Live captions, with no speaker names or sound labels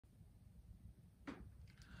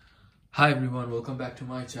Hi everyone, welcome back to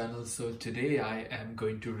my channel. So today I am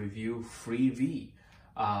going to review Freevee.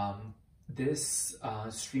 This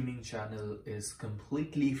streaming channel is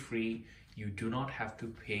completely free. You do not have to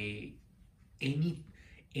pay any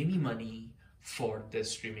money for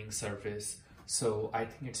this streaming service. So I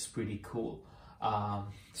think it's pretty cool.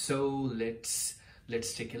 So let's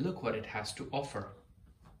take a look what it has to offer.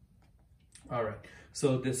 All right,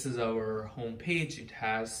 so this is our home page. It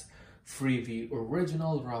has Freevee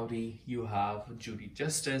Original Rowdy, you have Judy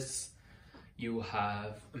Justice, you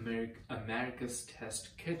have America's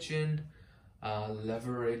Test Kitchen,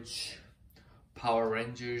 Leverage, Power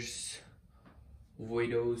Rangers,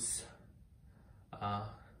 Widows, and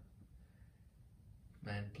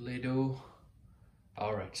Play-Doh.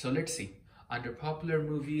 All right, so let's see. Under popular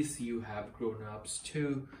movies, you have Grown Ups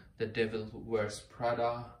 2, The Devil Wears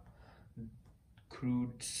Prada,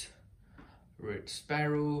 Crudes, Red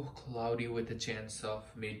Sparrow, Cloudy with a Chance of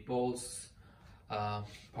Meatballs,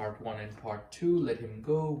 Part 1 and Part 2, Let Him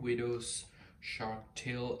Go, Widows, Shark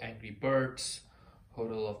Tale, Angry Birds,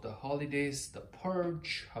 Hotel of the Holidays, The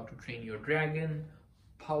Purge, How to Train Your Dragon,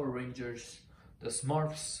 Power Rangers, The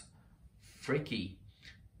Smurfs, Freaky,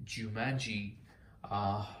 Jumanji,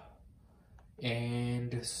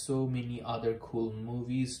 and so many other cool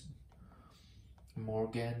movies.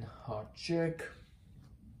 Morgan, Hot Chick,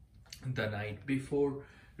 The Night Before,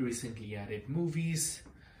 recently added movies.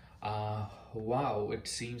 Wow, it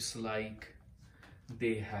seems like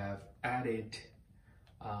they have added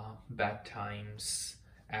Bad Times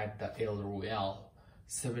at the El Royale,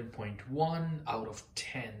 7.1 out of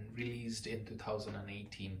 10, released in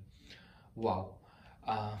 2018. Wow.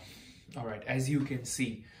 All right, as you can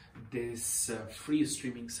see, this free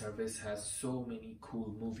streaming service has so many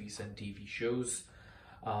cool movies and TV shows.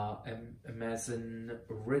 Amazon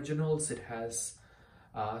originals. It has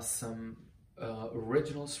some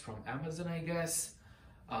originals from Amazon, I guess.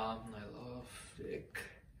 I love Dick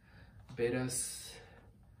Betas.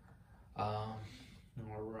 All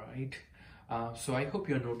right. So I hope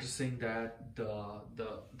you're noticing that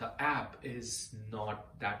the app is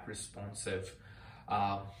not that responsive.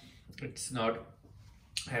 It's not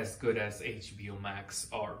as good as HBO Max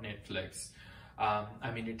or Netflix.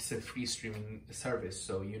 I mean, it's a free streaming service,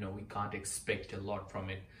 so you know we can't expect a lot from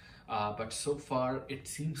it. But so far, it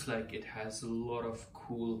seems like it has a lot of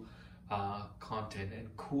cool content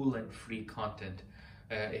and cool and free content.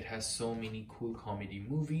 It has so many cool comedy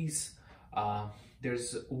movies.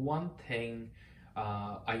 There's one thing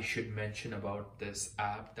I should mention about this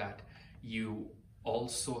app, that you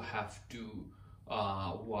also have to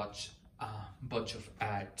watch a bunch of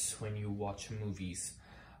ads when you watch movies.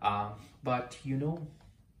 But you know,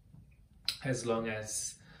 as long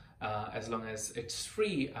as it's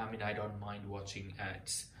free, I mean, I don't mind watching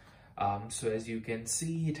ads. So as you can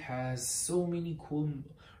see, it has so many cool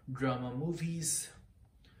drama movies.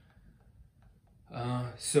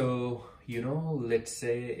 So you know, let's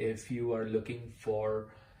say if you are looking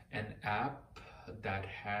for an app that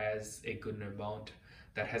has a good amount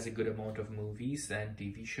of movies and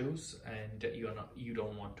TV shows, and you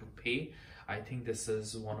don't want to pay, I think this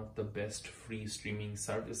is one of the best free streaming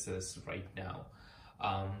services right now,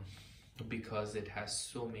 because it has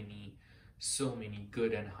so many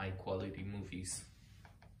good and high quality movies.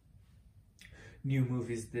 New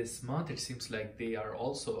movies this month, it seems like they are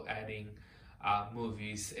also adding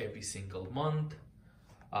movies every single month,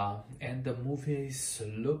 and the movies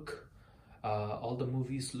look all the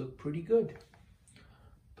movies look pretty good.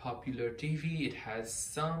 Popular TV, it has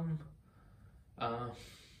some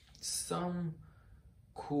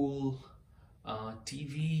cool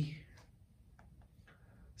TV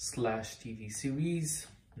series.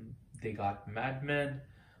 They got Mad Men.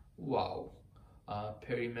 Wow.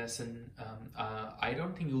 Perry Mason. I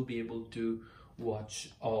don't think you'll be able to watch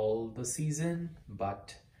all the season,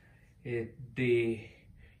 but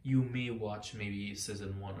you may watch maybe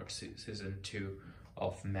season 1 or season 2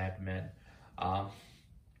 of Mad Men.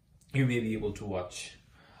 You may be able to watch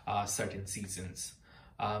certain seasons.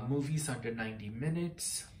 Movies under 90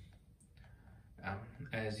 minutes.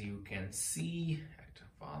 As you can see, active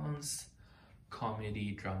violence,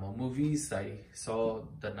 comedy, drama movies. I saw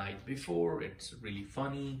The Night Before. It's really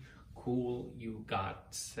funny, cool. You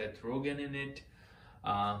got Seth Rogen in it.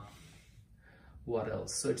 What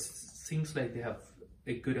else? So it seems like they have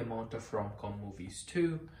a good amount of rom-com movies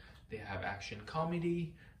too. They have action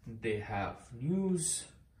comedy. They have news.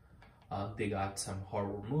 They got some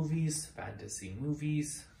horror movies, fantasy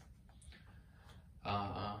movies,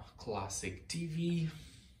 classic TV.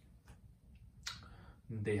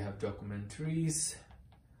 They have documentaries,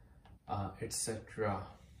 etc.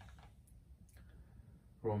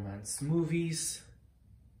 romance movies,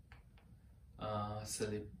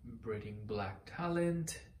 celebrating black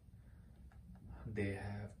talent. They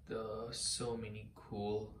have so many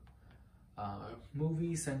cool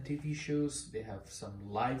movies and TV shows. They have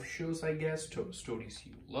some live shows, I guess, stories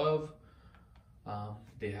you love.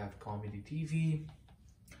 They have comedy TV.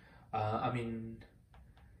 I mean,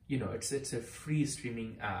 you know, it's a free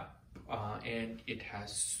streaming app, and it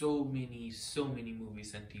has so many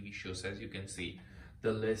movies and TV shows. As you can see,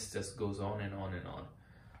 the list just goes on and on and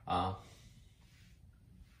on.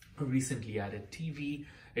 Recently added TV,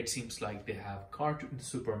 it seems like they have cartoon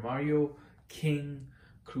Super Mario, King,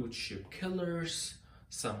 cruise ship killers,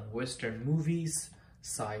 some Western movies,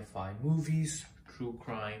 sci-fi movies, true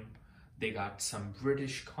crime. They got some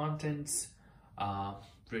British contents,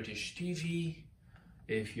 British TV.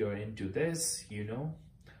 If you're into this, you know,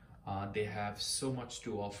 they have so much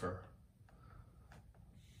to offer.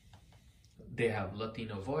 They have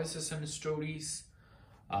Latino voices and stories.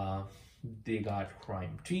 They got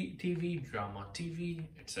crime TV, drama TV,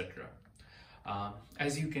 etc.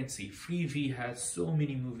 As you can see, Freevee has so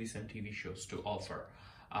many movies and TV shows to offer,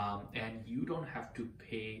 and you don't have to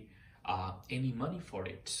pay any money for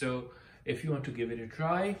it. So if you want to give it a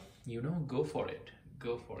try, you know, go for it.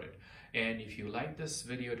 And if you like this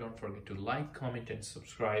video, don't forget to like, comment, and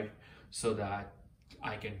subscribe so that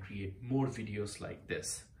I can create more videos like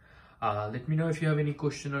this. Let me know if you have any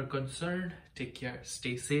question or concern. Take care,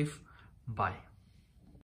 stay safe, bye.